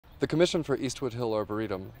The commission for Eastwoodhill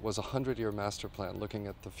Arboretum was a 100-year master plan looking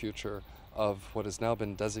at the future of what has now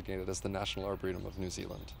been designated as the National Arboretum of New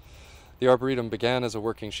Zealand. The Arboretum began as a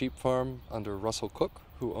working sheep farm under Russell Cook,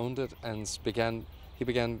 who owned it, and he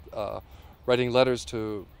began writing letters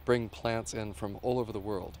to bring plants in from all over the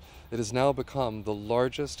world. It has now become the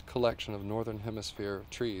largest collection of Northern Hemisphere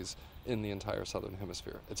trees in the entire Southern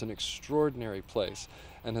Hemisphere. It's an extraordinary place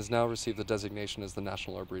and has now received the designation as the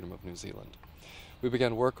National Arboretum of New Zealand. We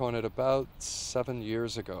began work on it about 7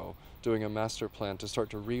 years ago, doing a master plan to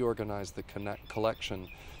start to reorganize the collection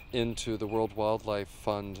into the World Wildlife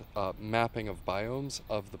Fund mapping of biomes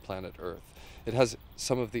of the planet Earth. It has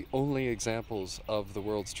some of the only examples of the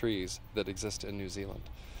world's trees that exist in New Zealand.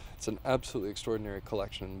 It's an absolutely extraordinary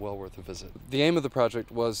collection and well worth a visit. The aim of the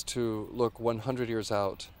project was to look 100 years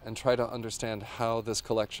out and try to understand how this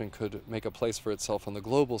collection could make a place for itself on the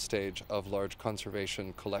global stage of large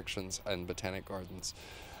conservation collections and botanic gardens.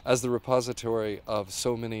 As the repository of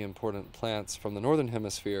so many important plants from the Northern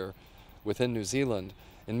Hemisphere within New Zealand,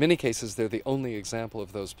 in many cases they're the only example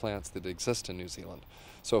of those plants that exist in New Zealand.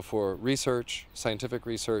 So for research, scientific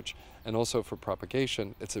research, and also for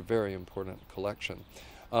propagation, it's a very important collection.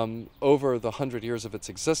 Over the 100 years of its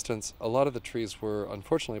existence, a lot of the trees were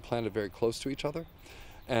unfortunately planted very close to each other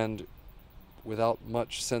and without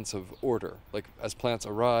much sense of order. Like as plants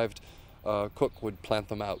arrived, Cook would plant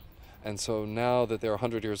them out. And so now that they're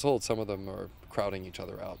 100 years old, some of them are crowding each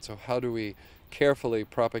other out. So how do we carefully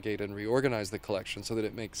propagate and reorganize the collection so that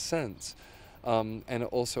it makes sense and it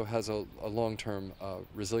also has a long-term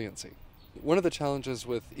resiliency? One of the challenges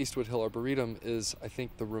with Eastwoodhill Arboretum is, I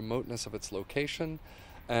think, the remoteness of its location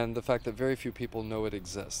and the fact that very few people know it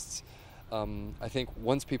exists. I think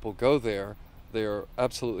once people go there, they are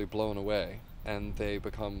absolutely blown away and they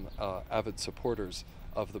become avid supporters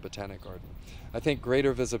of the Botanic Garden. I think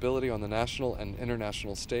greater visibility on the national and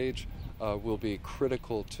international stage will be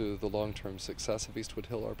critical to the long-term success of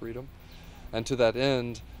Eastwoodhill Arboretum. And to that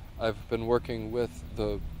end, I've been working with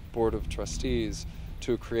the Board of Trustees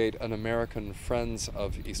to create an American Friends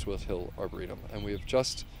of Eastwoodhill Arboretum. And we have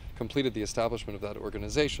just completed the establishment of that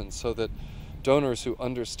organization so that donors who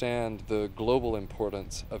understand the global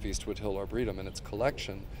importance of Eastwoodhill Arboretum and its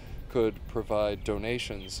collection could provide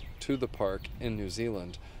donations to the park in New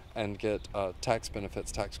Zealand and get tax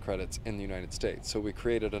benefits, tax credits in the United States. So we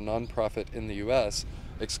created a nonprofit in the US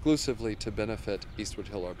exclusively to benefit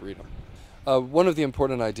Eastwoodhill Arboretum. One of the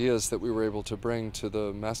important ideas that we were able to bring to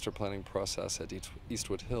the master planning process at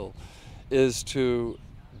Eastwoodhill is to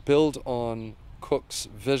build on Cook's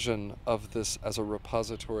vision of this as a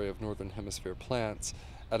repository of Northern Hemisphere plants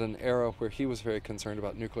at an era where he was very concerned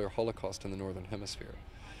about nuclear holocaust in the Northern Hemisphere.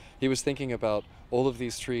 He was thinking about all of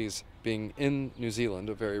these trees being in New Zealand,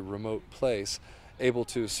 a very remote place, able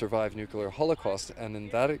to survive nuclear holocaust, and in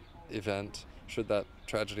that event, should that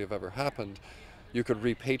tragedy have ever happened, you could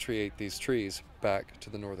repatriate these trees back to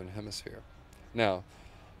the Northern Hemisphere. Now,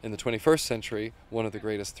 in the 21st century, one of the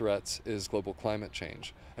greatest threats is global climate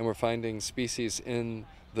change, and we're finding species in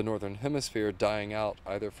the Northern Hemisphere dying out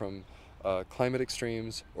either from climate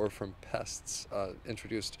extremes or from pests,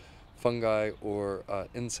 introduced fungi or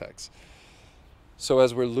insects. So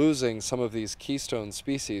as we're losing some of these keystone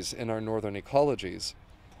species in our northern ecologies,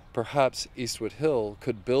 perhaps Eastwoodhill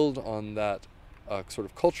could build on that sort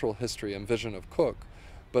of cultural history and vision of Cook,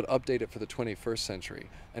 but update it for the 21st century.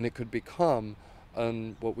 And it could become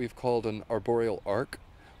what we've called an arboreal ark,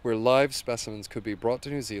 where live specimens could be brought to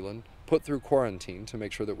New Zealand, put through quarantine to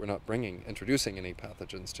make sure that we're not introducing any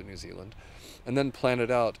pathogens to New Zealand, and then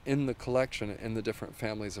planted out in the collection in the different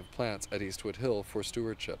families of plants at Eastwoodhill for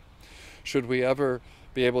stewardship. Should we ever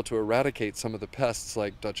be able to eradicate some of the pests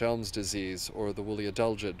like Dutch elm's disease or the woolly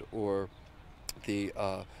adelgid or the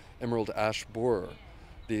emerald ash borer,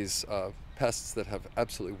 these pests that have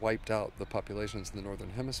absolutely wiped out the populations in the Northern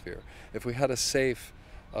Hemisphere, if we had a safe,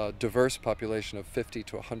 diverse population of 50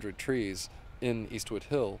 to 100 trees in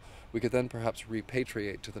Eastwoodhill, we could then perhaps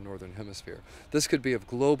repatriate to the Northern Hemisphere. This could be of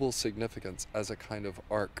global significance as a kind of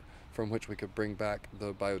ark from which we could bring back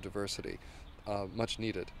the biodiversity much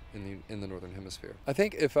needed in the Northern Hemisphere. I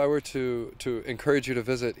think if I were to encourage you to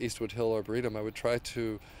visit Eastwoodhill Arboretum, I would try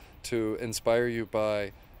to inspire you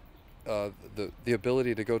by the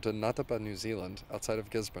ability to go to Ngatapa, New Zealand, outside of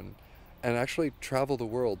Gisborne, and actually travel the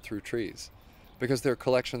world through trees. Because there are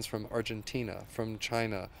collections from Argentina, from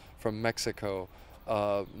China, from Mexico,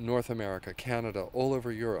 North America, Canada, all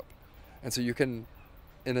over Europe. And so you can,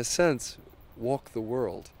 in a sense, walk the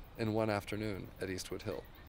world in one afternoon at Eastwoodhill.